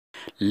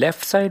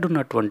Left side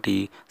ఉన్నటువంటి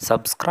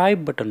subscribe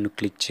బటన్ను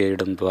click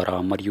చేయడం ద్వారా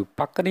మరియు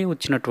పక్కనే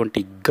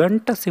వచ్చినటువంటి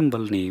గంట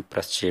సింబల్ని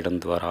ప్రెస్ చేయడం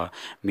ద్వారా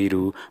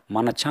మీరు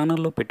మన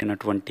ఛానల్లో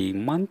పెట్టినటువంటి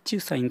మంచి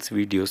సైన్స్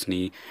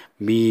వీడియోస్ని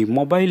మీ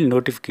మొబైల్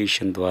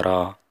నోటిఫికేషన్ ద్వారా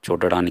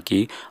చూడడానికి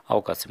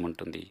అవకాశం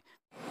ఉంటుంది.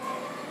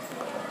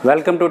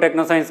 Welcome to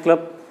techno science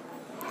club.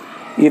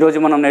 ఈరోజు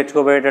మనం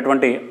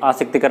నేర్చుకోబోయేటటువంటి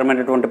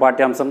ఆసక్తికరమైనటువంటి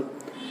పాఠ్యాంశం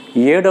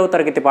 7వ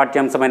తరగతి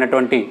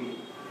పాఠ్యాంశమైనటువంటి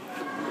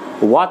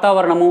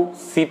వాతావరణము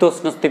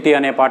శీతోష్ణ స్థితి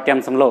అనే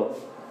పాఠ్యాంశంలో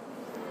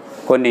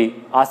కొన్ని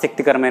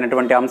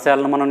ఆసక్తికరమైనటువంటి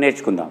అంశాలను మనం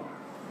నేర్చుకుందాం.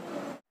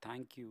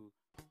 Thank you.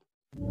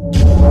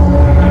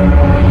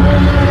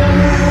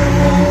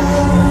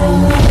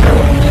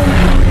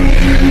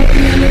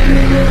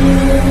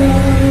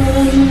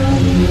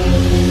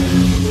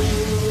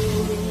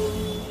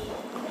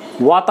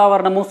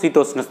 వాతావరణము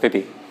శీతోష్ణ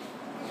స్థితి.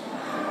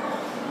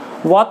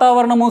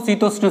 వాతావరణము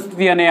శీతోష్ణ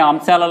స్థితి అనే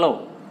అంశాలలో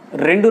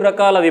 2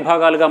 రకాల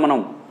విభాగాలుగా మనం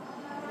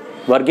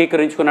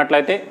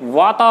వర్గీకరించుకున్నట్లయితే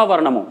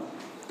వాతావరణము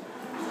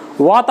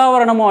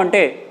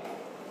అంటే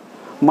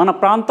మన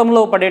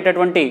ప్రాంతంలో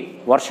పడేటటువంటి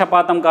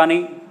వర్షపాతం కానీ,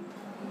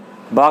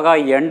 బాగా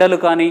ఎండలు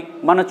కానీ,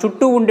 మన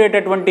చుట్టూ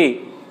ఉండేటటువంటి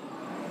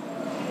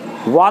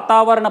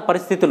వాతావరణ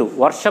పరిస్థితులు,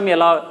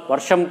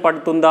 వర్షం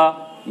పడుతుందా,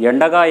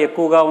 ఎండగా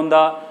ఎక్కువగా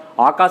ఉందా,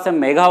 ఆకాశం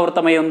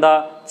మేఘావృతమై ఉందా,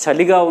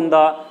 చలిగా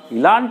ఉందా,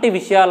 ఇలాంటి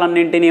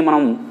విషయాలన్నింటినీ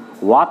మనం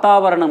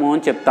వాతావరణము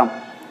అని చెప్తాం.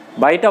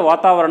 బయట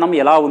వాతావరణం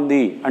ఎలా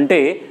ఉంది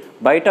అంటే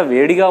బయట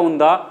వేడిగా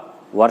ఉందా,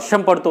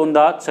 వర్షం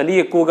పడుతుందా, చలి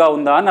ఎక్కువగా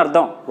ఉందా అని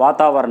అర్థం.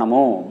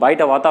 వాతావరణము,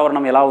 బయట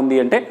వాతావరణం ఎలా ఉంది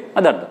అంటే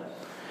అది అర్థం.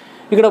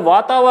 ఇక్కడ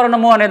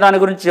వాతావరణము అనే దాని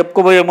గురించి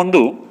చెప్పుకోబోయే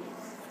ముందు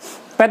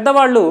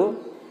పెద్దవాళ్ళు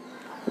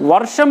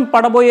వర్షం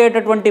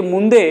పడబోయేటటువంటి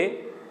ముందే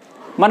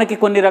మనకి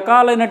కొన్ని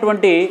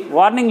రకాలైనటువంటి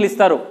వార్నింగ్లు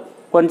ఇస్తారు.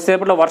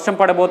 కొంచెంసేపట్లో వర్షం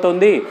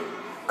పడబోతుంది,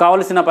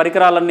 కావలసిన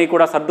పరికరాలన్నీ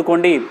కూడా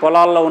సర్దుకోండి.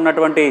 పొలాల్లో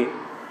ఉన్నటువంటి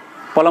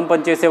పొలం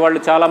పనిచేసే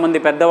వాళ్ళు చాలామంది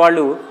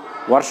పెద్దవాళ్ళు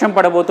వర్షం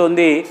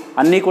పడబోతోంది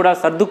అన్నీ కూడా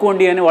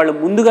సర్దుకోండి అని వాళ్ళు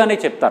ముందుగానే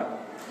చెప్తారు.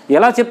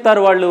 ఎలా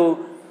చెప్తారు? వాళ్ళు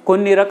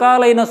కొన్ని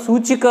రకాలైన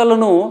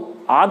సూచికలను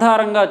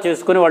ఆధారంగా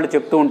చేసుకొని వాళ్ళు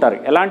చెప్తూ ఉంటారు.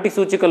 ఎలాంటి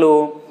సూచికలు?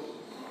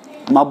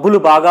 మబ్బులు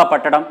బాగా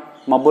పట్టడం,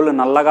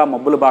 నల్లగా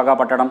మబ్బులు బాగా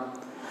పట్టడం,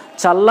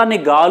 చల్లని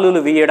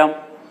గాలులు వీయడం,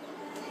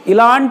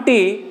 ఇలాంటి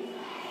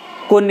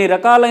కొన్ని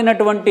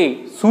రకాలైనటువంటి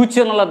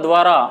సూచనల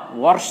ద్వారా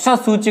వర్ష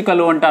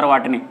సూచికలు అంటారు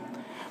వాటిని.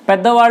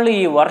 పెద్దవాళ్ళు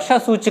ఈ వర్ష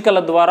సూచికల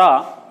ద్వారా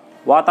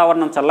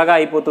వాతావరణం చల్లగా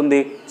అయిపోతుంది,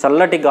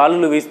 చల్లటి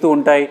గాలులు వీస్తూ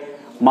ఉంటాయి,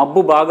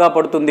 మబ్బు బాగా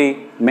పడుతుంది,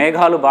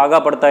 మేఘాలు బాగా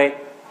పడతాయి,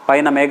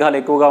 పైన మేఘాలు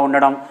ఎక్కువగా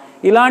ఉండడం,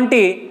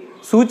 ఇలాంటి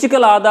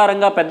సూచికల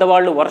ఆధారంగా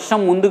పెద్దవాళ్ళు వర్షం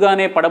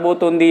ముందుగానే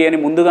పడబోతుంది అని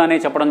ముందుగానే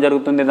చెప్పడం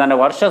జరుగుతుంది. దాన్ని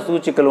వర్ష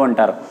సూచికలు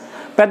అంటారు.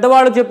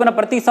 పెద్దవాళ్ళు చెప్పిన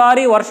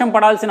ప్రతిసారి వర్షం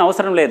పడాల్సిన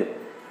అవసరం లేదు.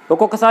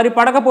 ఒక్కొక్కసారి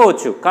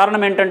పడకపోవచ్చు.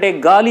 కారణం ఏంటంటే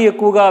గాలి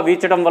ఎక్కువగా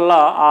వీచడం వల్ల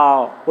ఆ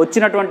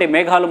వచ్చినటువంటి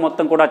మేఘాలు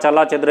మొత్తం కూడా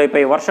చల్లా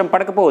చెదురైపోయి వర్షం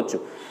పడకపోవచ్చు.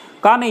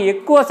 కానీ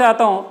ఎక్కువ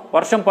శాతం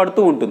వర్షం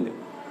పడుతూ ఉంటుంది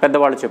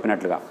పెద్దవాళ్ళు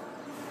చెప్పినట్లుగా.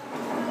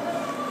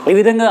 ఈ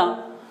విధంగా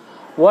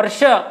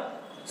వర్ష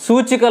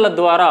సూచికల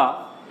ద్వారా,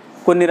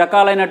 కొన్ని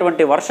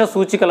రకాలైనటువంటి వర్ష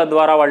సూచికల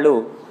ద్వారా వాళ్ళు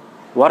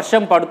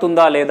వర్షం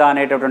పడుతుందా లేదా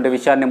అనేటటువంటి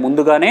విషయాన్ని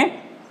ముందుగానే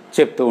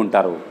చెప్తూ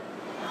ఉంటారు.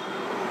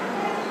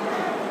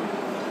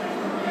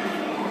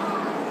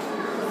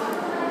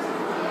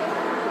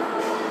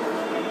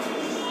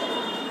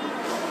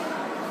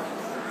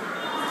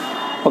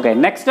 ఓకే,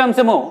 నెక్స్ట్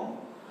అంశము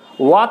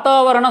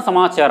వాతావరణ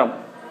సమాచారం.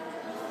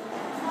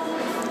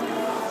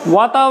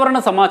 వాతావరణ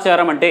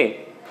సమాచారం అంటే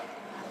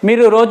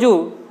మీరు రోజు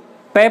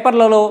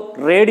పేపర్లలో,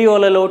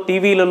 రేడియోలలో,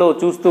 టీవీలలో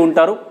చూస్తూ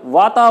ఉంటారు.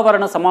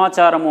 వాతావరణ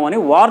సమాచారము అని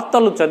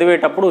వార్తలు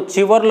చదివేటప్పుడు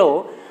చివర్లో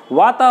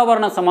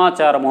వాతావరణ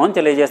సమాచారము అని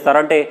తెలియజేస్తారు.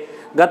 అంటే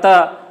గత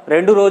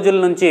 2 రోజుల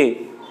నుంచి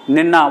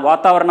నిన్న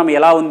వాతావరణం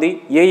ఎలా ఉంది,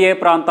 ఏ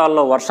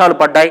ప్రాంతాల్లో వర్షాలు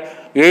పడ్డాయి,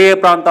 ఏ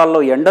ప్రాంతాల్లో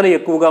ఎండలు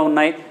ఎక్కువగా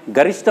ఉన్నాయి,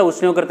 గరిష్ట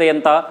ఉష్ణోగ్రత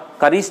ఎంత,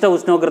 కనిష్ట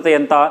ఉష్ణోగ్రత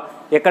ఎంత,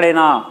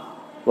 ఎక్కడైనా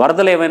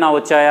వరదలు ఏమైనా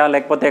వచ్చాయా,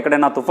 లేకపోతే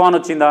ఎక్కడైనా తుఫాన్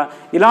వచ్చిందా,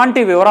 ఇలాంటి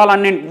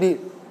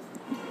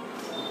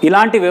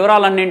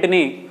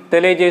వివరాలన్నింటినీ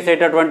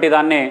తెలియజేసేటటువంటి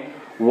దాన్నే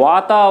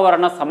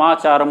వాతావరణ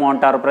సమాచారము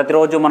అంటారు.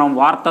 ప్రతిరోజు మనం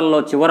వార్తల్లో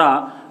చివర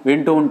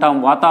వింటూ ఉంటాం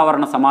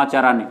వాతావరణ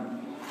సమాచారాన్ని.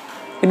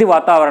 ఇది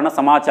వాతావరణ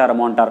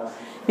సమాచారము అంటారు.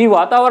 ఈ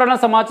వాతావరణ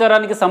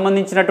సమాచారానికి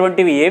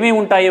సంబంధించినటువంటివి ఏమేమి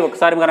ఉంటాయి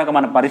ఒకసారి కనుక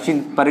మనం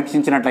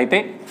పరీక్షించినట్లయితే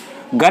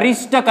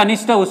గరిష్ట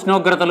కనిష్ట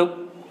ఉష్ణోగ్రతలు,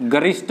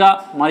 గరిష్ట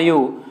మరియు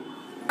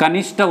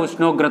కనిష్ట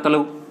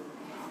ఉష్ణోగ్రతలు,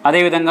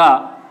 అదేవిధంగా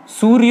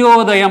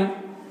సూర్యోదయం,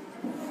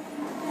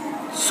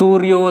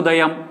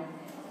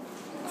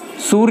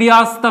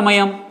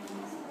 సూర్యాస్తమయం,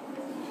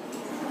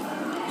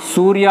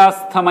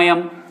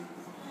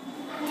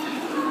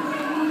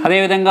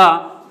 అదేవిధంగా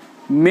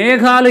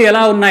మేఘాలు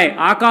ఎలా ఉన్నాయి,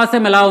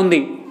 ఆకాశం ఎలా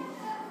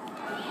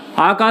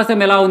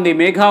ఉంది,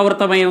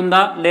 మేఘావృతమై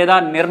ఉందా లేదా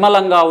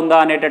నిర్మలంగా ఉందా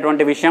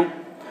అనేటటువంటి విషయం,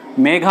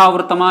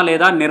 మేఘావృతమా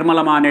లేదా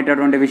నిర్మలమా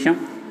అనేటటువంటి విషయం,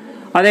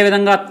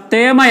 అదేవిధంగా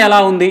తేమ ఎలా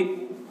ఉంది,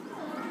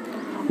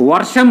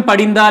 వర్షం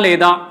పడిందా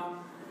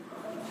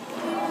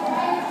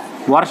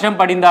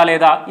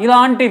లేదా,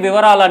 ఇలాంటి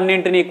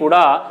వివరాలన్నింటినీ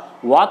కూడా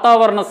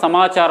వాతావరణ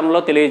సమాచారంలో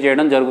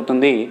తెలియజేయడం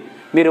జరుగుతుంది.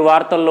 మీరు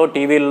వార్తల్లో,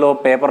 టీవీల్లో,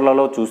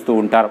 పేపర్లలో చూస్తూ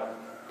ఉంటారు.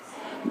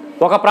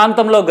 ఒక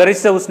ప్రాంతంలో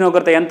గరిష్ట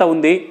ఉష్ణోగ్రత ఎంత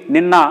ఉంది,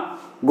 నిన్న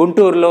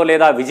గుంటూరులో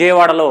లేదా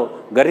విజయవాడలో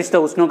గరిష్ట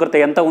ఉష్ణోగ్రత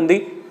ఎంత ఉంది,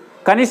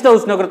 కనిష్ట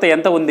ఉష్ణోగ్రత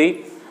ఎంత ఉంది,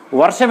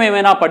 వర్షం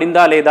ఏమైనా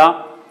పడిందా లేదా,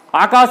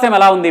 ఆకాశం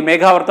ఎలా ఉంది,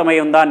 మేఘావృతమై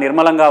ఉందా,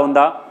 నిర్మలంగా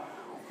ఉందా,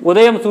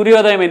 ఉదయం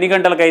సూర్యోదయం ఎన్ని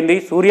గంటలకైంది,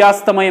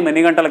 సూర్యాస్తమయం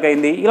ఎన్ని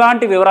గంటలకైంది,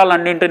 ఇలాంటి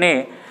వివరాలన్నింటినీ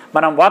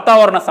మనం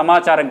వాతావరణ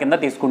సమాచారం కింద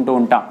తీసుకుంటూ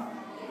ఉంటాం.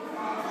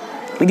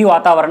 ఇది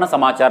వాతావరణ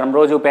సమాచారం,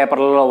 రోజు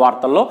పేపర్లలో,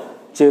 వార్తల్లో,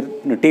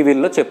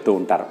 టీవీల్లో చెప్తూ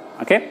ఉంటారు.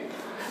 Okay,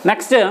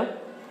 next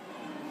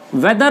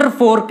weather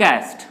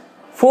forecast.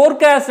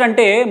 Forecast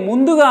అంటే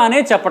ముందుగానే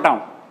చెప్పటం.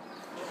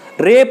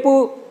 రేపు,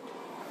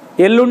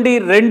 ఎల్లుండి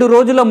 2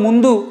 రోజుల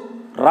ముందు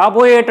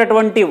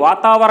రాబోయేటటువంటి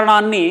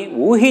వాతావరణాన్ని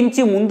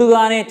ఊహించి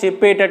ముందుగానే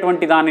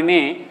చెప్పేటటువంటి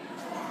దానినే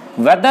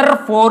వెదర్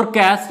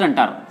ఫోర్కాస్ట్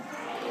అంటారు.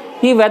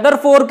 ఈ వెదర్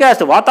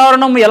ఫోర్కాస్ట్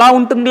వాతావరణం ఎలా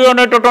ఉంటుంది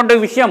అనేటటువంటి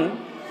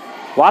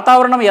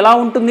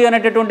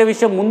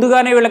విషయం,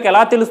 ముందుగానే వీళ్ళకి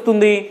ఎలా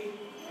తెలుస్తుంది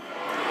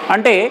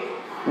అంటే,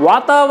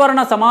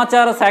 వాతావరణ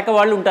సమాచార శాఖ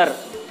వాళ్ళు ఉంటారు.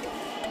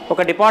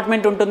 ఒక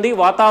డిపార్ట్మెంట్ ఉంటుంది,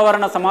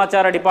 వాతావరణ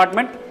సమాచార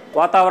డిపార్ట్మెంట్,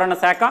 వాతావరణ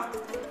శాఖ.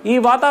 ఈ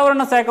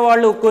వాతావరణ శాఖ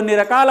వాళ్ళు కొన్ని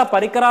రకాల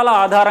పరికరాల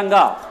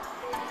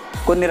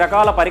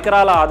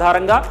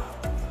ఆధారంగా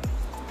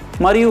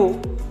మరియు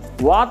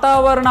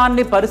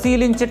వాతావరణాన్ని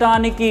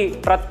పరిశీలించడానికి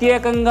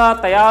ప్రత్యేకంగా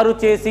తయారు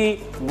చేసి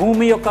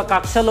భూమి యొక్క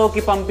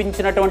కక్షలోకి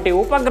పంపించినటువంటి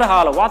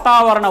ఉపగ్రహాలు,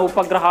 వాతావరణ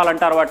ఉపగ్రహాలు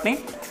అంటారు వాటిని.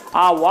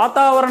 ఆ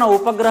వాతావరణ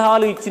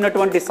ఉపగ్రహాలు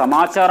ఇచ్చినటువంటి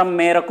సమాచారం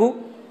మేరకు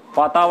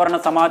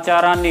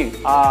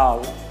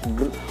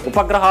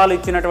ఉపగ్రహాలు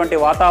ఇచ్చినటువంటి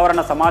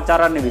వాతావరణ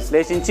సమాచారాన్ని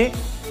విశ్లేషించి,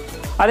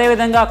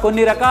 అదేవిధంగా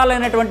కొన్ని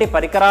రకాలైనటువంటి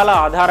పరికరాల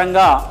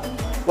ఆధారంగా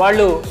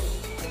వాళ్ళు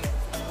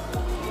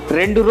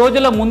 2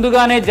 రోజుల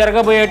ముందుగానే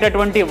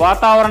జరగబోయేటటువంటి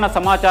వాతావరణ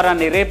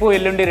సమాచారాన్ని, రేపు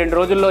ఎల్లుండి 2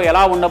 రోజుల్లో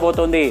ఎలా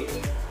ఉండబోతోంది,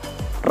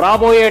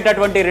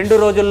 రాబోయేటటువంటి 2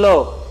 రోజుల్లో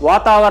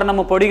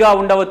వాతావరణము పొడిగా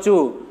ఉండవచ్చు,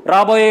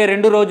 రాబోయే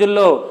 2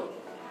 రోజుల్లో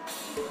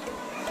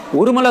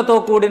ఉరుములతో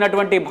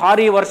కూడినటువంటి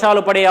భారీ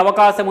వర్షాలు పడే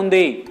అవకాశం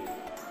ఉంది,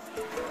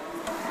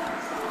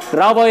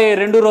 రాబోయే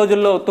 2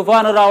 రోజుల్లో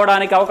తుఫాను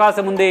రావడానికి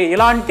అవకాశం ఉంది,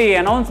 ఇలాంటి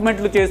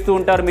అనౌన్స్మెంట్లు చేస్తూ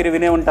ఉంటారు, మీరు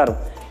వినే ఉంటారు.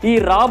 ఈ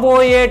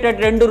రాబోయేట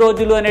 2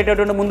 రోజులు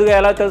అనేటటువంటి ముందుగా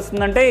ఎలా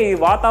తెలుస్తుందంటే, ఈ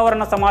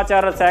వాతావరణ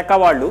సమాచార శాఖ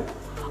వాళ్ళు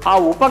ఆ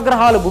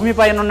ఉపగ్రహాలు,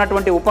 భూమిపైన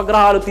ఉన్నటువంటి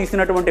ఉపగ్రహాలు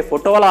తీసినటువంటి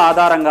ఫోటోల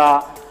ఆధారంగా,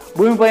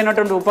 భూమిపైన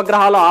ఉన్నటువంటి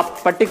ఉపగ్రహాలు ఆ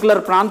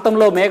పర్టికులర్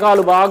ప్రాంతంలో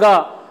మేఘాలు బాగా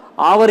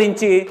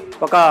ఆవరించి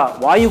ఒక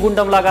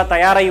వాయుగుండంలాగా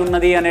తయారై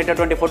ఉన్నది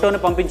అనేటటువంటి ఫోటోని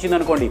పంపించింది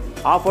అనుకోండి.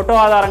 ఆ ఫోటో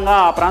ఆధారంగా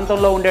ఆ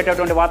ప్రాంతంలో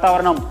ఉండేటటువంటి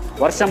వాతావరణం,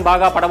 వర్షం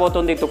బాగా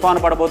పడబోతుంది, తుఫాను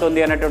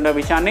పడబోతుంది అనేటువంటి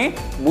విషయాన్ని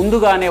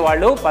ముందుగానే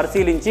వాళ్ళు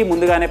పరిశీలించి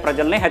ముందుగానే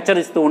ప్రజల్ని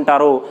హెచ్చరిస్తూ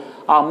ఉంటారు.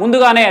 ఆ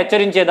ముందుగానే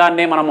హెచ్చరించే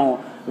దాన్ని మనము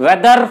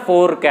వెదర్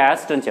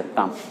ఫోర్కాస్ట్ అని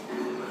చెప్తాం.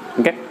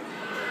 Okay,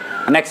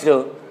 next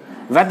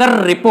weather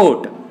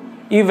report.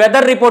 ఈ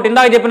వెదర్ రిపోర్ట్,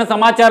 ఇందాక చెప్పిన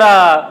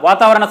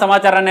వాతావరణ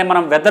సమాచారాన్ని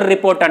మనం వెదర్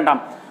రిపోర్ట్ అంటాం.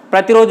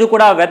 ప్రతిరోజు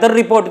కూడా వెదర్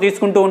రిపోర్ట్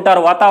తీసుకుంటూ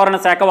ఉంటారు వాతావరణ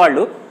శాఖ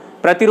వాళ్ళు.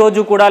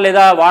 ప్రతిరోజు కూడా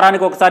లేదా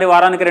వారానికి ఒకసారి,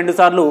 వారానికి 2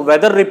 సార్లు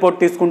వెదర్ రిపోర్ట్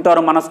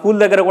తీసుకుంటారు. మన స్కూల్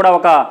దగ్గర కూడా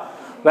ఒక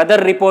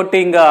వెదర్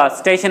రిపోర్టింగ్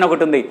స్టేషన్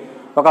ఒకటి ఉంది,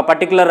 ఒక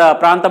పర్టికులర్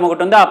ప్రాంతం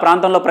ఒకటి ఉంది. ఆ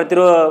ప్రాంతంలో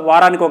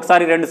వారానికి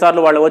ఒకసారి 2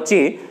 సార్లు వాళ్ళు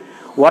వచ్చి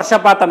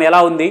వర్షపాతం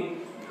ఎలా ఉంది,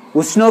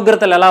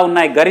 ఉష్ణోగ్రతలు ఎలా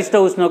ఉన్నాయి, గరిష్ట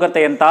ఉష్ణోగ్రత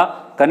ఎంత,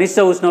 కనిష్ట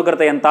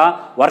ఉష్ణోగ్రత ఎంత,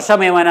 వర్షం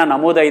ఏమైనా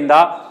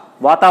నమోదైందా,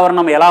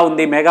 వాతావరణం ఎలా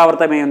ఉంది,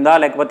 మేఘావృతమై ఉందా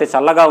లేకపోతే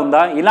చల్లగా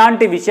ఉందా,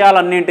 ఇలాంటి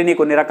విషయాలన్నింటినీ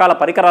కొన్ని రకాల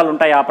పరికరాలు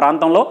ఉంటాయి ఆ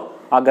ప్రాంతంలో,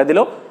 ఆ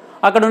గదిలో.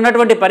 అక్కడ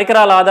ఉన్నటువంటి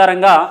పరికరాల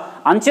ఆధారంగా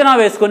అంచనా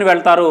వేసుకొని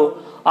వెళ్తారు.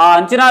 ఆ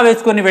అంచనా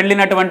వేసుకొని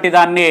వెళ్ళినటువంటి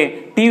దాన్ని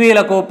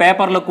టీవీలకు,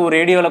 పేపర్లకు,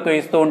 రేడియోలకు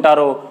ఇస్తూ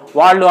ఉంటారు.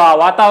 వాళ్ళు ఆ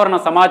వాతావరణ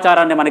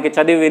సమాచారాన్ని మనకి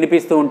చదివి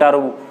వినిపిస్తూ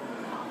ఉంటారు.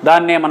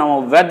 దాన్నే మనము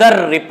వెదర్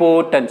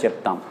రిపోర్ట్ అని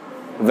చెప్తాం.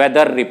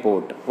 వెదర్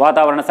రిపోర్ట్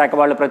వాతావరణ శాఖ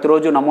వాళ్ళు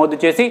ప్రతిరోజు నమోదు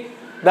చేసి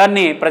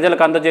దాన్ని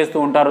ప్రజలకు అందజేస్తూ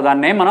ఉంటారు.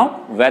 దాన్నే మనం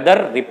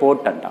వెదర్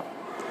రిపోర్ట్ అంటాం.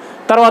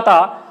 తర్వాత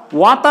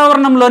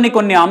వాతావరణంలోని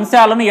కొన్ని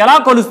అంశాలను ఎలా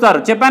కొలుస్తారు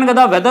చెప్పాను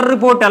కదా. వెదర్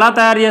రిపోర్ట్ ఎలా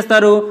తయారు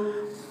చేస్తారు,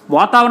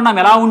 వాతావరణం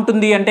ఎలా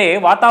ఉంటుంది అంటే,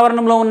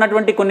 వాతావరణంలో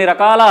ఉన్నటువంటి కొన్ని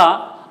రకాల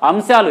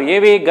అంశాలు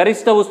ఏవి,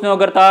 గరిష్ట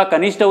ఉష్ణోగ్రత,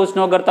 కనిష్ట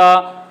ఉష్ణోగ్రత,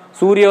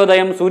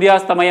 సూర్యోదయం,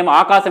 సూర్యాస్తమయం,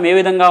 ఆకాశం ఏ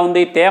విధంగా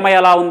ఉంది, తేమ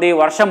ఎలా ఉంది,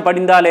 వర్షం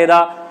పడిందా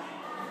లేదా,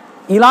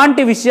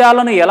 ఇలాంటి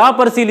విషయాలను ఎలా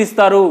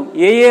పరిశీలిస్తారు,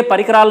 ఏ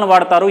పరికరాలను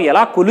వాడతారు,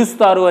 ఎలా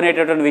కొలుస్తారు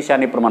అనేటటువంటి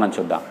విషయాన్ని ఇప్పుడు మనం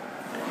చూద్దాం.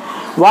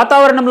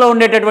 వాతావరణంలో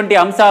ఉండేటటువంటి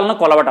అంశాలను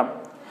కొలవటం.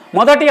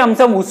 మొదటి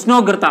అంశం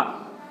ఉష్ణోగ్రత.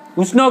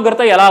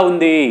 ఉష్ణోగ్రత ఎలా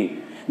ఉంది,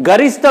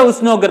 గరిష్ట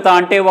ఉష్ణోగ్రత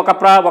అంటే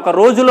ఒక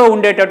రోజులో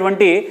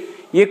ఉండేటటువంటి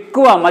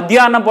ఎక్కువ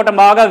మధ్యాహ్నం పూట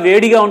బాగా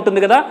వేడిగా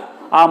ఉంటుంది కదా,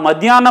 ఆ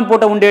మధ్యాహ్నం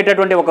పూట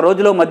ఉండేటటువంటి, ఒక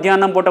రోజులో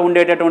మధ్యాహ్నం పూట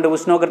ఉండేటటువంటి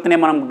ఉష్ణోగ్రతనే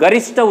మనం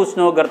గరిష్ట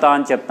ఉష్ణోగ్రత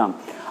అని చెప్తాం.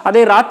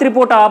 అదే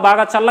రాత్రిపూట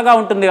బాగా చల్లగా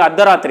ఉంటుంది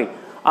అర్ధరాత్రి,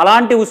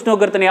 అలాంటి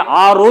ఉష్ణోగ్రతని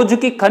ఆ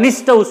రోజుకి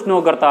కనిష్ట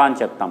ఉష్ణోగ్రత అని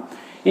చెప్తాం.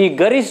 ఈ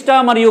గరిష్ట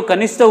మరియు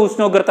కనిష్ట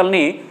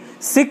ఉష్ణోగ్రతల్ని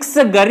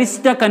 6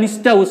 గరిష్ట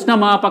కనిష్ట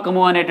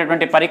ఉష్ణమాపకము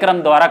అనేటటువంటి పరికరం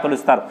ద్వారా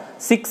కొలుస్తారు.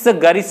 6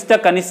 గరిష్ట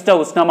కనిష్ట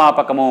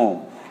ఉష్ణమాపకము.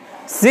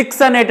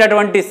 6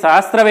 అనేటటువంటి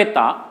శాస్త్రవేత్త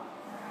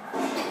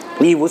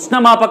ఈ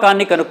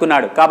ఉష్ణమాపకాన్ని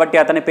కనుక్కున్నాడు కాబట్టి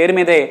అతని పేరు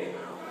మీదే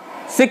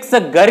 6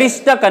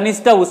 గరిష్ట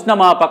కనిష్ట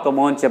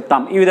ఉష్ణమాపకము అని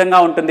చెప్తాం. ఈ విధంగా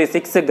ఉంటుంది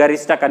 6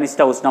 గరిష్ట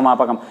కనిష్ట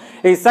ఉష్ణమాపకం.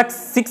 ఈ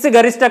 6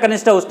 గరిష్ట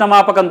కనిష్ట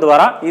ఉష్ణమాపకం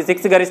ద్వారా ఈ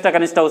 6 గరిష్ట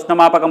కనిష్ట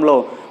ఉష్ణమాపకంలో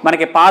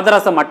మనకి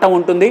పాదరస మట్టం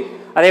ఉంటుంది.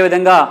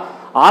 అదేవిధంగా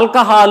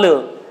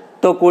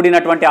ఆల్కహాల్తో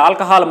కూడినటువంటి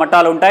ఆల్కహాల్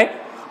మట్టాలు ఉంటాయి.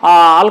 ఆ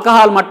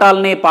ఆల్కహాల్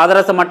మట్టాలని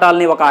పాదరస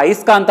మట్టాలని ఒక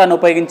అయస్కాంతాన్ని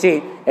ఉపయోగించి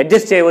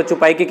అడ్జస్ట్ చేయవచ్చు.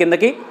 పైకి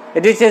కిందకి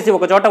అడ్జస్ట్ చేసి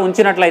ఒక చోట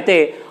ఉంచినట్లయితే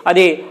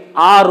అది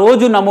ఆ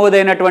రోజు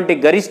నమోదైనటువంటి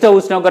గరిష్ట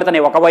ఉష్ణోగ్రతని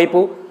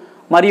ఒకవైపు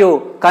మరియు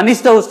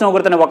కనిష్ట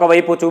ఉష్ణోగ్రతని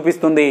ఒకవైపు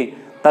చూపిస్తుంది.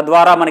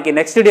 తద్వారా మనకి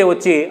నెక్స్ట్ డే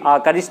వచ్చి ఆ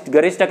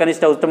గరిష్ట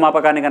కనిష్ట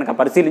ఉష్ణమాపకాన్ని కనుక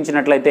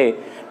పరిశీలించినట్లయితే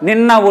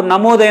నిన్న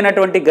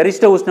నమోదైనటువంటి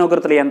గరిష్ట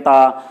ఉష్ణోగ్రతలు ఎంత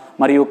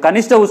మరియు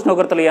కనిష్ట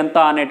ఉష్ణోగ్రతలు ఎంత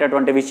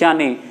అనేటటువంటి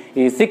విషయాన్ని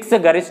ఈ 6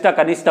 గరిష్ట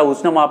కనిష్ట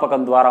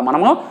ఉష్ణమాపకం ద్వారా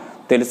మనము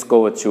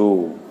తెలుసుకోవచ్చు.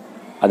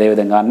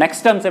 అదేవిధంగా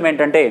నెక్స్ట్ అంశం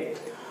ఏంటంటే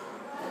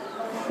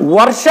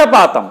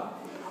వర్షపాతం.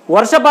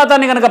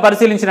 వర్షపాతాన్ని కనుక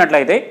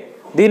పరిశీలించినట్లయితే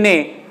దీన్ని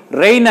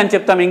రెయిన్ అని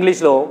చెప్తాం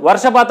ఇంగ్లీష్లో.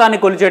 వర్షపాతాన్ని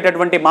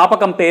కొలిచేటటువంటి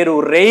మాపకం పేరు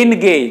రెయిన్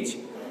గేజ్.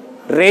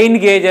 రెయిన్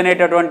గేజ్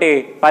అనేటటువంటి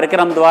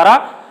పరికరం ద్వారా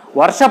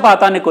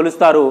వర్షపాతాన్ని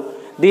కొలుస్తారు.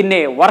 దీన్నే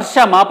వర్ష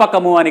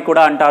మాపకము అని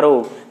కూడా అంటారు.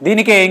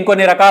 దీనికే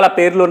ఇంకొన్ని రకాల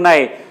పేర్లు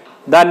ఉన్నాయి.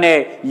 దాన్నే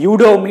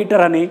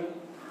యూడోమీటర్ అని,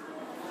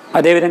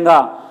 అదేవిధంగా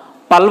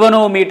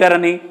పల్వనోమీటర్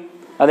అని,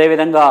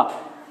 అదేవిధంగా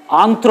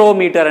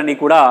ఆంథ్రోమీటర్ అని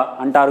కూడా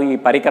అంటారు. ఈ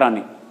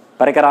పరికరాన్ని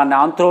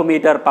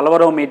ఆంథ్రోమీటర్,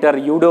 పల్వనోమీటర్,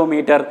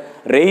 యూడోమీటర్,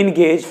 రెయిన్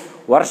గేజ్,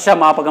 వర్ష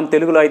మాపకం,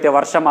 తెలుగులో అయితే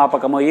వర్ష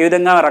మాపకము, ఈ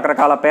విధంగా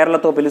రకరకాల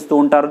పేర్లతో పిలుస్తూ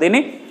ఉంటారు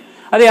దీన్ని.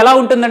 అది ఎలా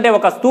ఉంటుందంటే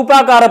ఒక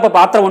స్తూపాకారపు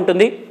పాత్ర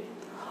ఉంటుంది.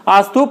 ఆ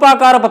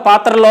స్తూపాకారపు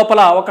పాత్ర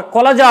లోపల ఒక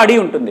కొలజాడి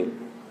ఉంటుంది.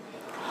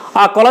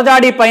 ఆ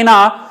కొలజాడి పైన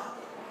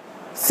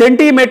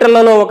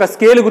సెంటీమీటర్లలో ఒక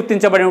స్కేల్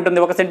గుర్తించబడి ఉంటుంది.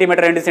 1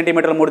 సెంటీమీటర్, 2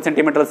 సెంటీమీటర్లు, 3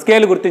 సెంటీమీటర్ల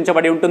స్కేల్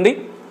గుర్తించబడి ఉంటుంది.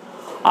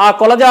 ఆ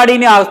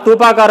కొలజాడిని ఆ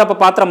స్తూపాకారపు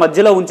పాత్ర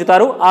మధ్యలో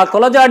ఉంచుతారు. ఆ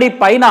కొలజాడి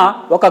పైన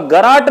ఒక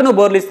గరాటును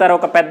బోర్లిస్తారు,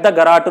 ఒక పెద్ద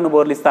గరాటును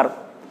బోర్లిస్తారు.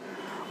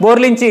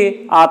 బోర్లించి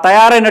ఆ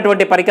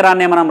తయారైనటువంటి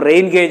పరికరాన్ని మనం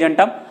రెయిన్ గేజ్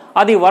అంటాం.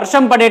 అది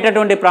వర్షం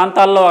పడేటటువంటి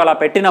ప్రాంతాల్లో అలా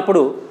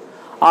పెట్టినప్పుడు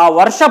ఆ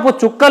వర్షపు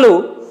చుక్కలు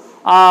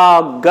ఆ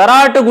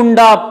గరాటు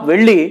గుండా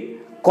వెళ్ళి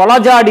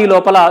కొలజాడి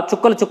లోపల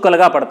చుక్కలు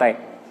చుక్కలుగా పడతాయి.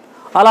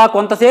 అలా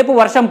కొంతసేపు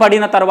వర్షం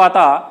పడిన తర్వాత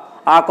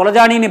ఆ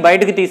కొలజాడిని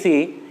బయటకు తీసి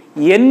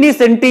ఎన్ని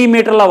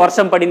సెంటీమీటర్ల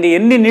వర్షం పడింది,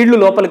 ఎన్ని నీళ్లు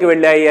లోపలికి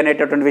వెళ్ళాయి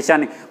అనేటటువంటి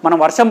విషయాన్ని, మనం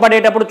వర్షం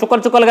పడేటప్పుడు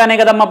చుక్కలు చుక్కలుగానే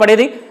కదమ్మా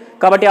పడేది,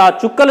 కాబట్టి ఆ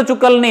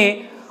చుక్కల్ని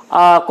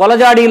ఆ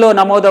కొలజాడిలో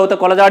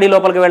నమోదవుతాయి, కొలజాడి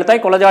లోపలికి వెళ్తాయి.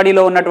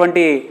 కొలజాడిలో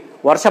ఉన్నటువంటి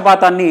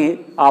వర్షపాతాన్ని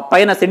ఆ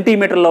పైన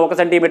సెంటీమీటర్లో 1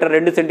 సెంటీమీటర్,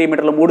 2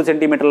 సెంటీమీటర్లు, 3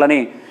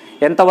 సెంటీమీటర్లని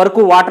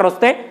ఎంతవరకు వాటర్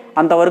వస్తే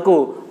అంతవరకు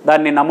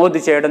దాన్ని నమోదు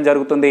చేయడం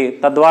జరుగుతుంది.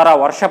 తద్వారా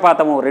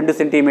వర్షపాతము 2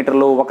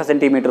 సెంటీమీటర్లు, 1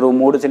 సెంటీమీటరు,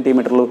 3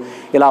 సెంటీమీటర్లు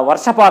ఇలా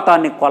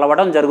వర్షపాతాన్ని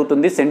కొలవడం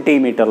జరుగుతుంది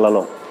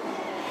సెంటీమీటర్లలో.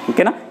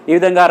 ఓకేనా? ఈ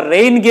విధంగా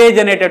రెయిన్ గేజ్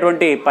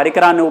అనేటటువంటి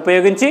పరికరాన్ని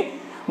ఉపయోగించి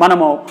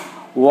మనము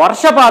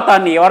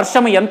వర్షపాతాన్ని,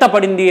 వర్షం ఎంత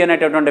పడింది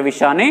అనేటటువంటి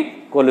విషయాన్ని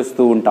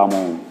కొలుస్తూ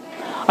ఉంటాము.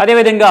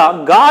 అదేవిధంగా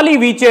గాలి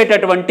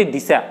వీచేటటువంటి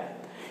దిశ.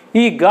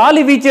 ఈ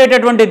గాలి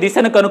వీచేటటువంటి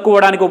దిశను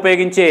కనుక్కోవడానికి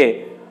ఉపయోగించే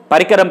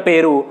పరికరం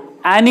పేరు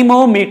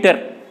యానిమోమీటర్.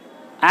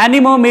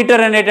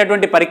 యానిమోమీటర్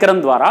అనేటటువంటి పరికరం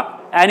ద్వారా,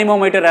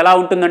 యానిమోమీటర్ ఎలా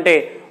ఉంటుందంటే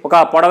ఒక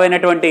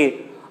పొడవైనటువంటి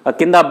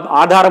కింద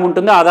ఆధారం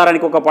ఉంటుంది,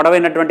 ఆధారానికి ఒక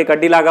పొడవైనటువంటి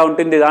కడ్డీలాగా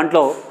ఉంటుంది.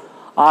 దాంట్లో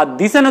ఆ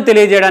దిశను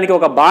తెలియజేయడానికి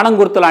ఒక బాణం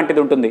గుర్తు లాంటిది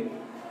ఉంటుంది.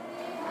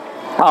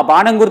 ఆ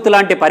బాణం గుర్తు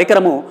లాంటి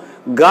పరికరము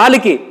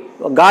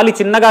గాలి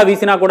చిన్నగా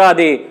వీసినా కూడా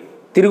అది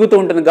తిరుగుతూ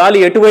ఉంటుంది. గాలి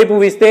ఎటువైపు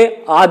వీస్తే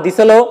ఆ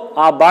దిశలో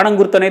ఆ బాణం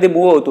గుర్తు అనేది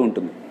మూవ్ అవుతూ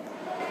ఉంటుంది.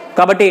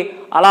 కాబట్టి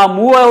అలా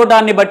మూవ్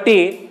అవడాన్ని బట్టి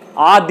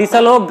ఆ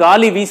దిశలో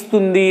గాలి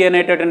వీస్తుంది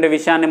అనేటటువంటి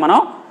విషయాన్ని మనం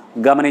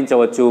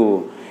గమనించవచ్చు.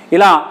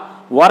 ఇలా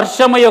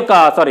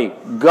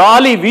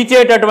గాలి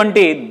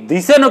వీచేటటువంటి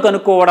దిశను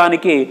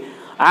కనుక్కోవడానికి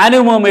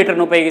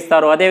యానిమోమీటర్ను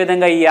ఉపయోగిస్తారు.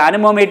 అదేవిధంగా ఈ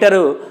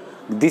యానిమోమీటరు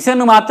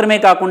దిశను మాత్రమే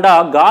కాకుండా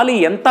గాలి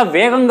ఎంత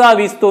వేగంగా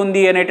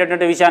వీస్తుంది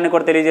అనేటటువంటి విషయాన్ని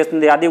కూడా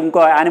తెలియజేస్తుంది. అది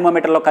ఇంకో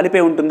యానిమోమీటర్లో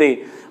కలిపే ఉంటుంది.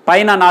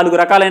 పైన 4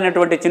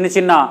 రకాలైనటువంటి చిన్న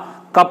చిన్న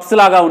కప్స్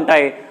లాగా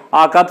ఉంటాయి.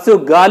 ఆ కప్స్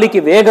గాలికి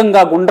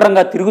వేగంగా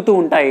గుండ్రంగా తిరుగుతూ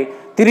ఉంటాయి.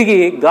 తిరిగి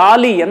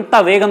గాలి ఎంత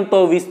వేగంతో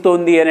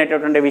వీస్తోంది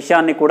అనేటటువంటి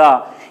విషయాన్ని కూడా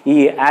ఈ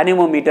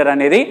యానిమోమీటర్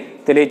అనేది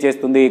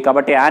తెలియజేస్తుంది.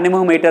 కాబట్టి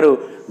యానిమోమీటరు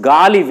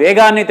గాలి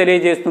వేగాన్ని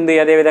తెలియజేస్తుంది.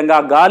 అదేవిధంగా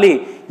గాలి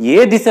ఏ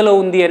దిశలో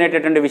ఉంది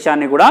అనేటటువంటి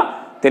విషయాన్ని కూడా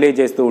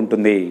తెలియజేస్తూ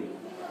ఉంటుంది.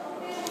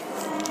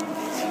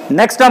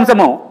 నెక్స్ట్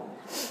అంశము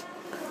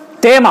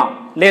తేమ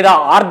లేదా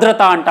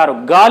ఆర్ద్రత అంటారు.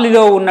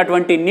 గాలిలో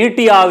ఉన్నటువంటి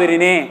నీటి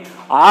ఆవిరినే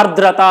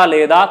ఆర్ద్రత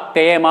లేదా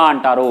తేమ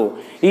అంటారు.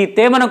 ఈ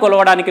తేమను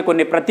కొలవడానికి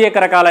కొన్ని ప్రత్యేక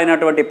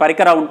రకాలైనటువంటి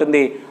పరికరం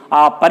ఉంటుంది.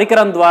 ఆ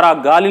పరికరం ద్వారా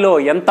గాలిలో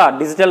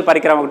డిజిటల్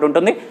పరికరం ఒకటి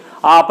ఉంటుంది.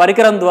 ఆ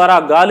పరికరం ద్వారా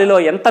గాలిలో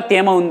ఎంత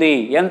తేమ ఉంది,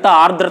 ఎంత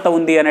ఆర్ద్రత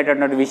ఉంది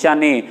అనేటటువంటి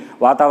విషయాన్ని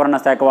వాతావరణ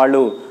శాఖ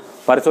వాళ్ళు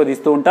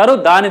పరిశోధిస్తూ ఉంటారు.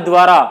 దాని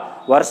ద్వారా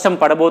వర్షం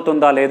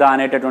పడబోతుందా లేదా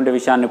అనేటటువంటి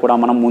విషయాన్ని కూడా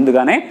మనం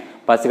ముందుగానే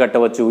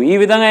పసిగట్టవచ్చు. ఈ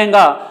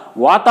విధంగా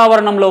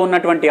వాతావరణంలో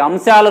ఉన్నటువంటి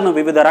అంశాలను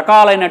వివిధ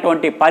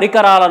రకాలైనటువంటి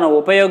పరికరాలను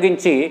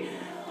ఉపయోగించి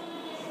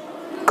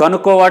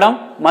కనుక్కోవడం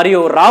మరియు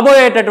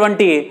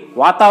రాబోయేటటువంటి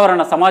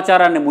వాతావరణ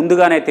సమాచారాన్ని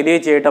ముందుగానే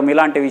తెలియజేయటం,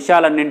 ఇలాంటి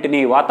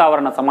విషయాలన్నింటినీ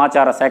వాతావరణ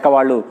సమాచార శాఖ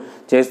వాళ్ళు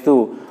చేస్తూ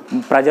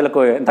ప్రజలకు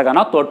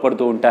ఎంతగానో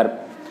తోడ్పడుతూ ఉంటారు.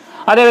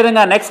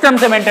 అదేవిధంగా నెక్స్ట్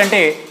అంశం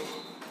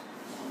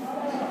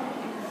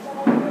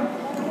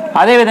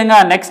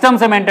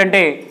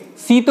ఏంటంటే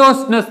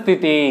శీతోష్ణ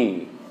స్థితి.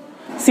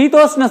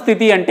 శీతోష్ణ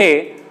స్థితి అంటే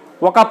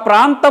ఒక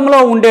ప్రాంతంలో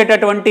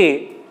ఉండేటటువంటి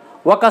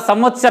ఒక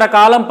సంవత్సర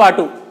కాలం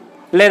పాటు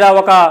లేదా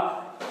ఒక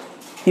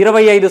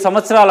 25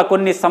 సంవత్సరాల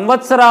కొన్ని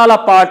సంవత్సరాల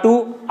పాటు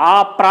ఆ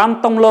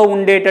ప్రాంతంలో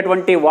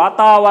ఉండేటటువంటి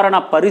వాతావరణ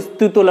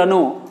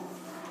పరిస్థితులను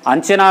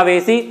అంచనా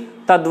వేసి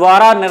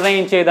తద్వారా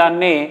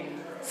నిర్ణయించేదాన్నే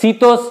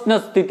శీతోష్ణ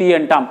స్థితి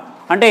అంటాం.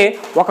 అంటే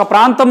ఒక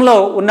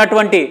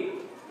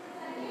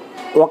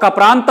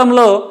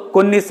ప్రాంతంలో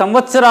కొన్ని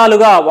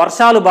సంవత్సరాలుగా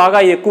వర్షాలు బాగా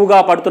ఎక్కువగా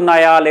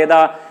పడుతున్నాయా, లేదా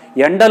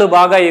ఎండలు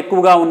బాగా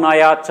ఎక్కువగా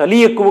ఉన్నాయా, చలి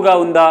ఎక్కువగా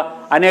ఉందా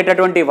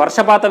అనేటటువంటి,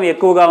 వర్షపాతం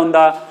ఎక్కువగా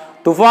ఉందా,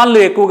 తుఫాన్లు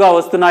ఎక్కువగా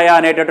వస్తున్నాయా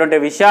అనేటటువంటి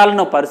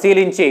విషయాలను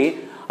పరిశీలించి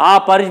ఆ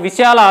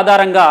విషయాల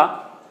ఆధారంగా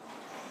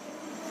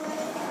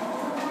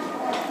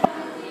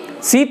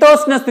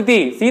శీతోష్ణ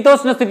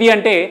స్థితి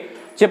అంటే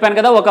చెప్పాను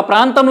కదా, ఒక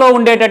ప్రాంతంలో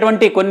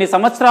ఉండేటటువంటి కొన్ని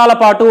సంవత్సరాల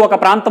పాటు ఒక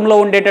ప్రాంతంలో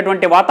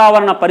ఉండేటటువంటి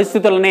వాతావరణ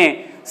పరిస్థితులనే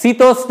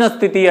శీతోష్ణ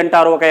స్థితి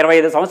అంటారు. ఒక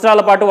 25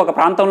 సంవత్సరాల పాటు ఒక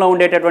ప్రాంతంలో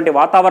ఉండేటటువంటి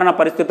వాతావరణ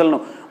పరిస్థితులను,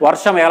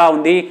 వర్షం ఎలా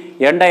ఉంది,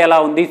 ఎండ ఎలా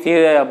ఉంది,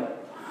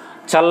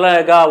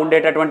 చల్లగా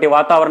ఉండేటటువంటి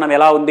వాతావరణం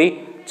ఎలా ఉంది,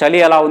 చలి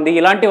ఎలా ఉంది,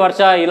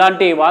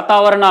 ఇలాంటి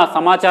వాతావరణ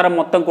సమాచారం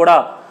మొత్తం కూడా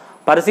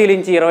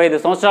పరిశీలించి 25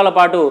 సంవత్సరాల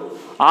పాటు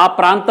ఆ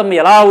ప్రాంతం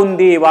ఎలా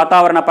ఉంది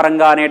వాతావరణ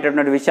పరంగా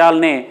అనేటటువంటి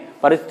విషయాలనే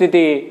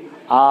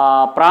ఆ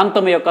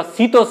ప్రాంతం యొక్క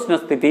శీతోష్ణ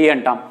స్థితి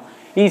అంటాం.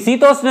 ఈ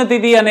శీతోష్ణ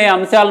స్థితి అనే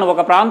అంశాలను,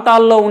 ఒక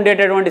ప్రాంతాల్లో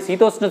ఉండేటటువంటి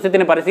శీతోష్ణ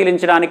స్థితిని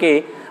పరిశీలించడానికి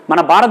మన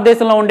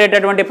భారతదేశంలో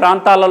ఉండేటటువంటి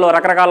ప్రాంతాలలో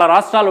రకరకాల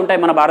రాష్ట్రాలు ఉంటాయి.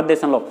 మన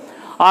భారతదేశంలో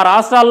ఆ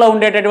రాష్ట్రాల్లో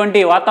ఉండేటటువంటి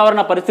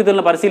వాతావరణ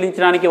పరిస్థితులను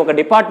పరిశీలించడానికి ఒక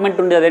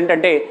డిపార్ట్మెంట్ ఉండేది.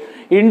 అదేంటంటే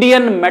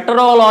ఇండియన్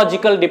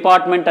మెటరాలజికల్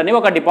డిపార్ట్మెంట్ అని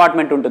ఒక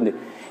డిపార్ట్మెంట్ ఉంటుంది.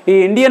 ఈ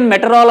ఇండియన్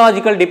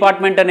మెటరాలజికల్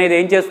డిపార్ట్మెంట్ అనేది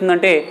ఏం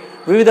చేస్తుందంటే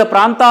వివిధ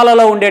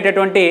ప్రాంతాలలో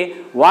ఉండేటటువంటి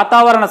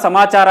వాతావరణ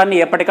సమాచారాన్ని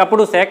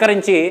ఎప్పటికప్పుడు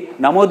సేకరించి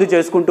నమోదు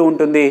చేసుకుంటూ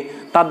ఉంటుంది.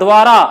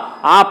 తద్వారా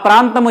ఆ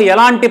ప్రాంతము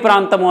ఎలాంటి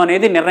ప్రాంతము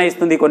అనేది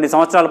నిర్ణయిస్తుంది కొన్ని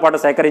సంవత్సరాల పాటు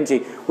సేకరించి.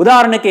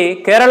 ఉదాహరణకి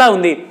కేరళ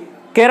ఉంది.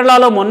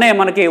 కేరళలో మొన్నే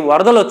మనకి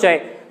వరదలు వచ్చాయి.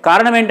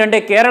 కారణం ఏంటంటే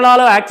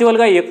కేరళలో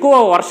యాక్చువల్గా ఎక్కువ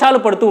వర్షాలు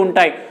పడుతూ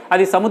ఉంటాయి.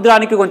 అది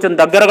సముద్రానికి కొంచెం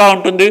దగ్గరగా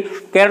ఉంటుంది.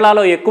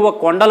 కేరళలో ఎక్కువ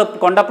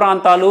కొండ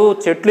ప్రాంతాలు,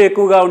 చెట్లు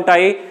ఎక్కువగా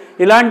ఉంటాయి.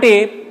 ఇలాంటి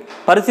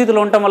పరిస్థితులు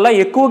ఉండటం వల్ల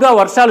ఎక్కువగా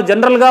వర్షాలు,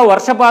 జనరల్గా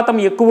వర్షపాతం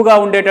ఎక్కువగా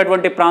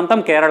ఉండేటటువంటి ప్రాంతం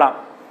కేరళ.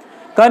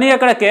 కానీ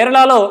అక్కడ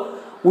కేరళలో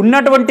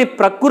ఉన్నటువంటి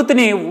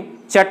ప్రకృతిని,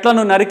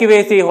 చెట్లను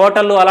నరికివేసి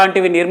హోటళ్ళు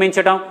అలాంటివి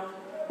నిర్మించడం,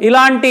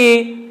 ఇలాంటి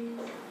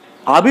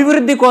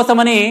అభివృద్ధి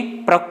కోసమని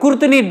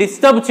ప్రకృతిని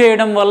డిస్టర్బ్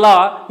చేయడం వల్ల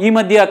ఈ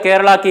మధ్య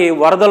కేరళకి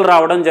వరదలు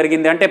రావడం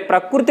జరిగింది. అంటే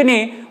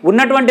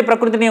ఉన్నటువంటి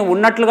ప్రకృతిని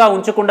ఉన్నట్లుగా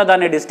ఉంచకుండా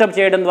దాన్ని డిస్టర్బ్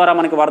చేయడం ద్వారా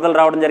మనకి వరదలు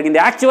రావడం జరిగింది.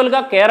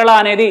 యాక్చువల్గా కేరళ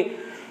అనేది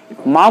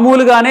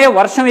మామూలుగానే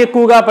వర్షం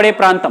ఎక్కువగా పడే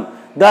ప్రాంతం.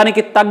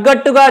 దానికి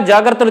తగ్గట్టుగా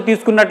జాగ్రత్తలు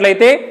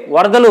తీసుకున్నట్లయితే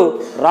వరదలు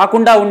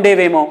రాకుండా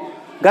ఉండేవేమో.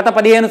 గత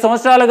 15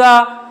 సంవత్సరాలుగా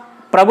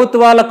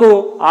ప్రభుత్వాలకు,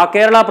 ఆ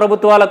కేరళ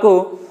ప్రభుత్వాలకు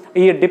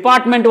ఈ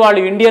డిపార్ట్మెంట్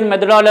వాళ్ళు, ఇండియన్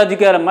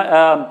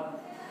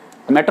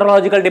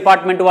మెట్రలాజికల్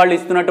డిపార్ట్మెంట్ వాళ్ళు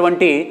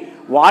ఇస్తున్నటువంటి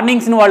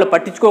వార్నింగ్స్ని వాళ్ళు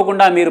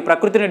పట్టించుకోకుండా మీరు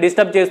ప్రకృతిని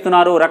డిస్టర్బ్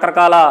చేస్తున్నారు,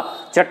 రకరకాల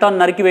చెట్లను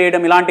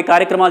నరికివేయడం, ఇలాంటి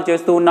కార్యక్రమాలు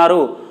చేస్తూ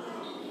ఉన్నారు,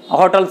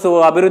 హోటల్స్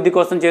అభివృద్ధి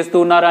కోసం చేస్తూ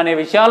ఉన్నారు అనే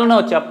విషయాలను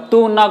చెప్తూ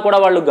ఉన్నా కూడా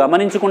వాళ్ళు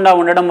గమనించకుండా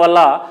ఉండడం వల్ల,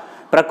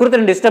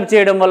 ప్రకృతిని డిస్టర్బ్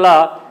చేయడం వల్ల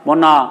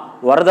మొన్న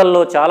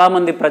వరదల్లో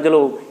చాలామంది ప్రజలు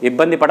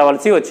ఇబ్బంది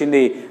పడవలసి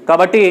వచ్చింది.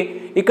 కాబట్టి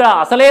ఇక్కడ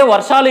అసలే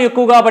వర్షాలు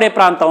ఎక్కువగా పడే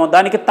ప్రాంతం,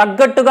 దానికి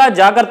తగ్గట్టుగా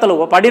జాగ్రత్తలు,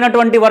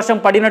 పడినటువంటి వర్షం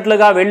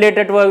పడినట్లుగా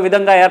వెళ్ళేటటువంటి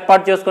విధంగా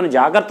ఏర్పాటు చేసుకొని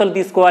జాగ్రత్తలు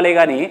తీసుకోవాలి.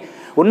 కానీ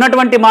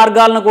ఉన్నటువంటి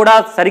మార్గాలను కూడా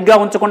సరిగ్గా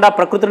ఉంచకుండా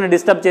ప్రకృతిని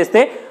డిస్టర్బ్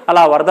చేస్తే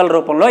అలా వరదల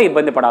రూపంలో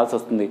ఇబ్బంది పడాల్సి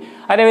వస్తుంది.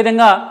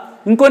 అదేవిధంగా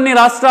ఇంకొన్ని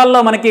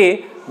రాష్ట్రాల్లో మనకి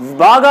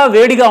బాగా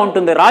వేడిగా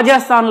ఉంటుంది.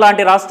 రాజస్థాన్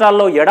లాంటి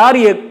రాష్ట్రాల్లో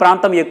ఎడారి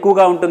ప్రాంతం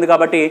ఎక్కువగా ఉంటుంది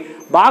కాబట్టి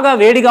బాగా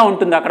వేడిగా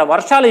ఉంటుంది. అక్కడ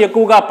వర్షాలు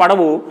ఎక్కువగా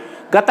పడవు.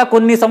 గత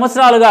కొన్ని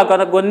సంవత్సరాలుగా ఒక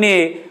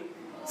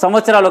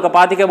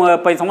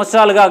 25-30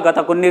 సంవత్సరాలుగా గత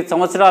కొన్ని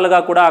సంవత్సరాలుగా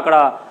కూడా అక్కడ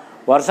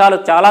వర్షాలు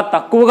చాలా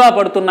తక్కువగా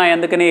పడుతున్నాయి.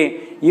 అందుకని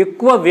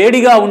ఎక్కువ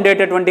వేడిగా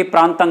ఉండేటటువంటి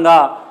ప్రాంతంగా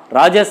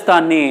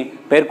రాజస్థాన్ని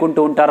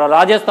పేర్కొంటూ ఉంటారు.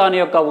 రాజస్థాన్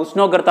యొక్క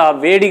ఉష్ణోగ్రత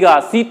వేడిగా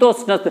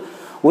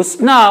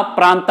ఉష్ణ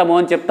ప్రాంతము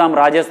అని చెప్తాం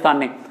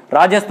రాజస్థాన్ని.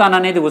 రాజస్థాన్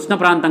అనేది ఉష్ణ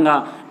ప్రాంతంగా.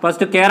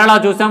 ఫస్ట్ కేరళ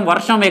చూసాం,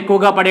 వర్షం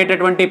ఎక్కువగా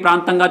పడేటటువంటి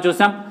ప్రాంతంగా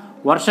చూసాం.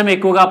 వర్షం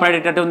ఎక్కువగా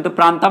పడేటటువంటి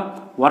ప్రాంతం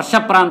వర్ష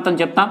ప్రాంతం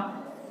చెప్తాం.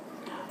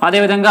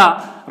 అదేవిధంగా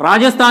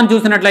రాజస్థాన్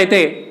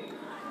చూసినట్లయితే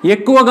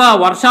ఎక్కువగా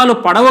వర్షాలు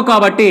పడవు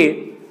కాబట్టి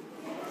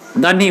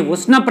దాన్ని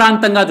ఉష్ణ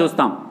ప్రాంతంగా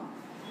చూస్తాం.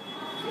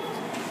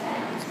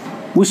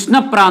 ఉష్ణ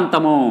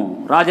ప్రాంతము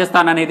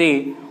రాజస్థాన్ అనేది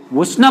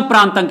ఉష్ణ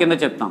ప్రాంతం కింద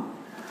చెప్తాం.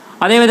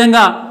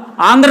 అదేవిధంగా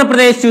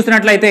ఆంధ్రప్రదేశ్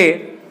చూసినట్లయితే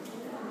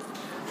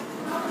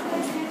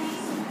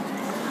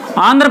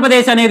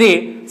ఆంధ్రప్రదేశ్ అనేది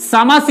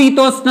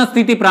సమశీతోష్ణ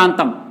స్థితి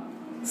ప్రాంతం.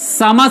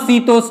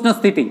 సమశీతోష్ణ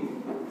స్థితి.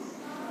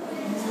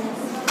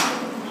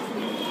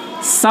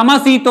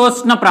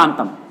 సమశీతోష్ణ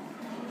ప్రాంతం.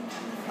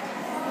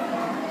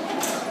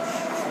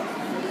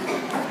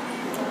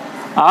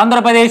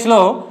 ఆంధ్రప్రదేశ్లో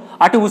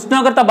అటు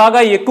ఉష్ణోగ్రత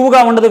బాగా ఎక్కువగా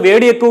ఉండదు,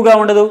 వేడి ఎక్కువగా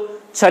ఉండదు,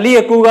 చలి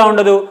ఎక్కువగా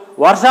ఉండదు,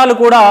 వర్షాలు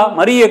కూడా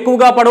మరీ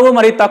ఎక్కువగా పడవు,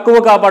 మరీ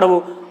తక్కువగా పడవు.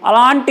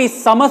 అలాంటి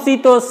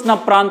సమశీతోష్ణ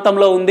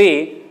ప్రాంతంలో ఉంది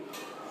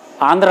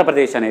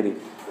ఆంధ్రప్రదేశ్ అనేది.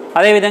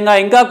 అదేవిధంగా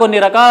ఇంకా కొన్ని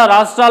రకాల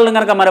రాష్ట్రాలను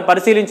కనుక మరి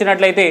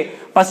పరిశీలించినట్లయితే,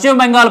 పశ్చిమ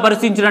బెంగాల్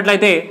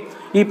పరిశీలించినట్లయితే,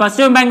 ఈ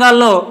పశ్చిమ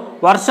బెంగాల్లో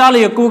వర్షాలు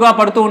ఎక్కువగా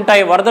పడుతూ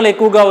ఉంటాయి, వరదలు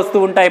ఎక్కువగా వస్తూ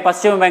ఉంటాయి.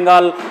 పశ్చిమ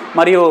బెంగాల్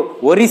మరియు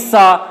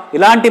ఒరిస్సా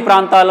ఇలాంటి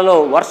ప్రాంతాలలో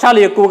వర్షాలు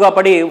ఎక్కువగా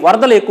పడి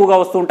వరదలు ఎక్కువగా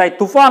వస్తూ ఉంటాయి,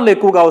 తుఫాన్లు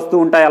ఎక్కువగా వస్తూ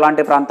ఉంటాయి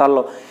అలాంటి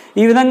ప్రాంతాల్లో.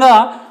 ఈ విధంగా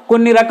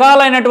కొన్ని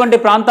రకాలైనటువంటి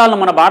ప్రాంతాలను,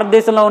 మన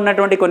భారతదేశంలో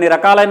ఉన్నటువంటి కొన్ని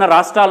రకాలైన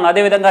రాష్ట్రాలను,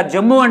 అదేవిధంగా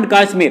జమ్మూ అండ్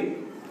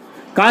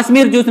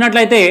కాశ్మీర్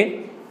చూసినట్లయితే,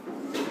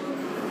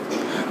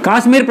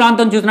 కాశ్మీర్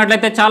ప్రాంతం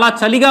చూసినట్లయితే చాలా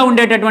చలిగా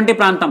ఉండేటటువంటి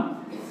ప్రాంతం,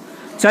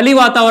 చలి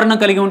వాతావరణం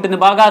కలిగి ఉంటుంది.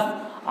 బాగా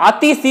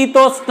అతి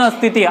శీతోష్ణ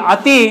స్థితి,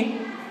 అతి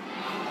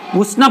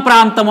ఉష్ణ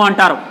ప్రాంతము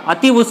అంటారు,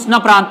 అతి ఉష్ణ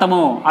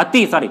ప్రాంతము,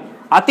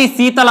 అతి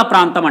శీతల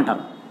ప్రాంతం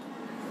అంటారు.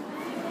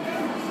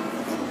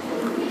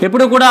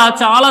 ఎప్పుడు కూడా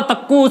చాలా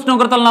తక్కువ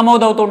ఉష్ణోగ్రతలు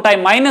నమోదవుతూ ఉంటాయి,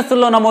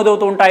 మైనస్లో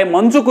నమోదవుతూ ఉంటాయి,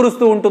 మంచు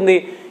కురుస్తూ ఉంటుంది.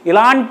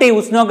 ఇలాంటి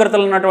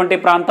ఉష్ణోగ్రతలు ఉన్నటువంటి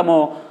ప్రాంతము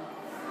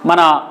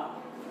మన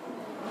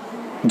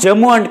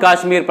జమ్మూ అండ్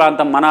కాశ్మీర్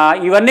ప్రాంతం.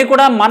 ఇవన్నీ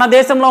కూడా మన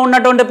దేశంలో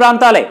ఉన్నటువంటి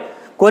ప్రాంతాలే.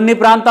 కొన్ని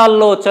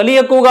ప్రాంతాల్లో చలి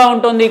ఎక్కువగా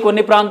ఉంటుంది,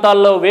 కొన్ని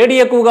ప్రాంతాల్లో వేడి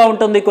ఎక్కువగా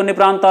ఉంటుంది, కొన్ని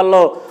ప్రాంతాల్లో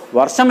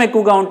వర్షం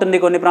ఎక్కువగా ఉంటుంది,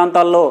 కొన్ని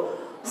ప్రాంతాల్లో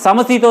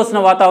సమశీతోష్ణ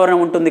వాతావరణం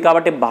ఉంటుంది.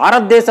 కాబట్టి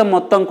భారతదేశం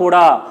మొత్తం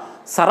కూడా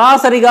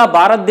సరాసరిగా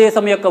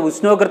భారతదేశం యొక్క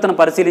ఉష్ణోగ్రతను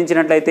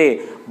పరిశీలించినట్లయితే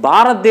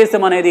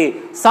భారతదేశం అనేది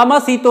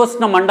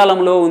సమశీతోష్ణ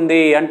మండలంలో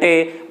ఉంది. అంటే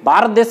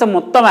భారతదేశం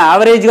మొత్తం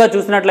యావరేజ్గా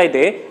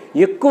చూసినట్లయితే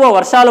ఎక్కువ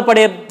వర్షాలు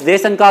పడే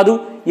దేశం కాదు,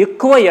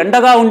 ఎక్కువ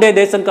ఎండగా ఉండే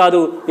దేశం కాదు,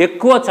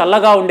 ఎక్కువ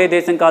చల్లగా ఉండే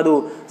దేశం కాదు,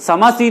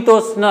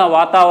 సమశీతోష్ణ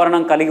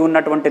వాతావరణం కలిగి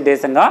ఉన్నటువంటి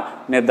దేశంగా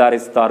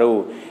నిర్ధారిస్తారు.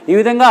 ఈ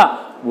విధంగా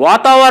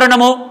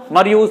వాతావరణము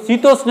మరియు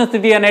శీతోష్ణ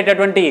స్థితి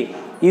అనేటటువంటి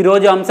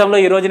ఈరోజు అంశంలో,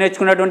 ఈరోజు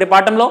నేర్చుకున్నటువంటి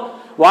పాఠంలో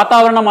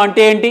వాతావరణం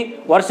అంటే ఏంటి,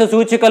 వర్ష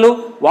సూచికలు,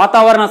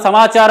 వాతావరణ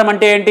సమాచారం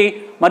అంటే ఏంటి,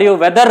 మరియు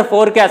వెదర్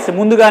ఫోర్కాస్ట్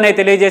ముందుగానే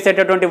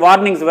తెలియజేసేటటువంటి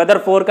వార్నింగ్స్,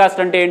 వెదర్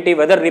ఫోర్కాస్ట్ అంటే ఏంటి,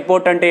 వెదర్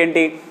రిపోర్ట్ అంటే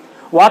ఏంటి,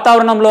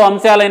 వాతావరణంలో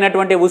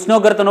అంశాలైనటువంటి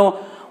ఉష్ణోగ్రతను,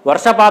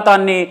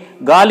 వర్షపాతాన్ని,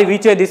 గాలి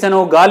వీచే దిశను,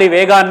 గాలి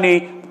వేగాన్ని,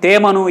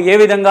 తేమను ఏ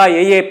విధంగా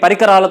ఏ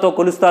పరికరాలతో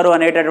కొలుస్తారు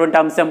అనేటటువంటి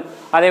అంశం.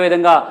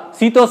 అదేవిధంగా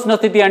శీతోష్ణ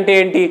స్థితి అంటే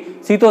ఏంటి,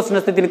 శీతోష్ణ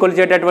స్థితిని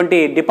కొలిచేటటువంటి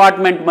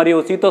డిపార్ట్మెంట్ మరియు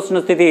శీతోష్ణ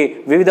స్థితి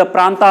వివిధ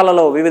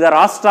ప్రాంతాలలో, వివిధ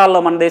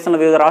రాష్ట్రాల్లో, మన దేశంలో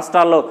వివిధ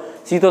రాష్ట్రాల్లో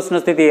శీతోష్ణ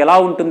స్థితి ఎలా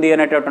ఉంటుంది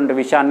అనేటటువంటి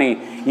విషయాన్ని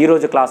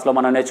ఈరోజు క్లాస్లో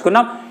మనం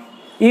నేర్చుకున్నాం.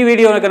 ఈ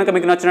వీడియో కనుక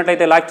మీకు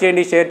నచ్చినట్లయితే లైక్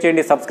చేయండి, షేర్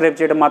చేయండి, సబ్స్క్రైబ్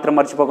చేయడం మాత్రం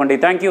మర్చిపోకండి.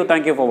 Thank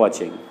you for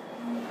watching.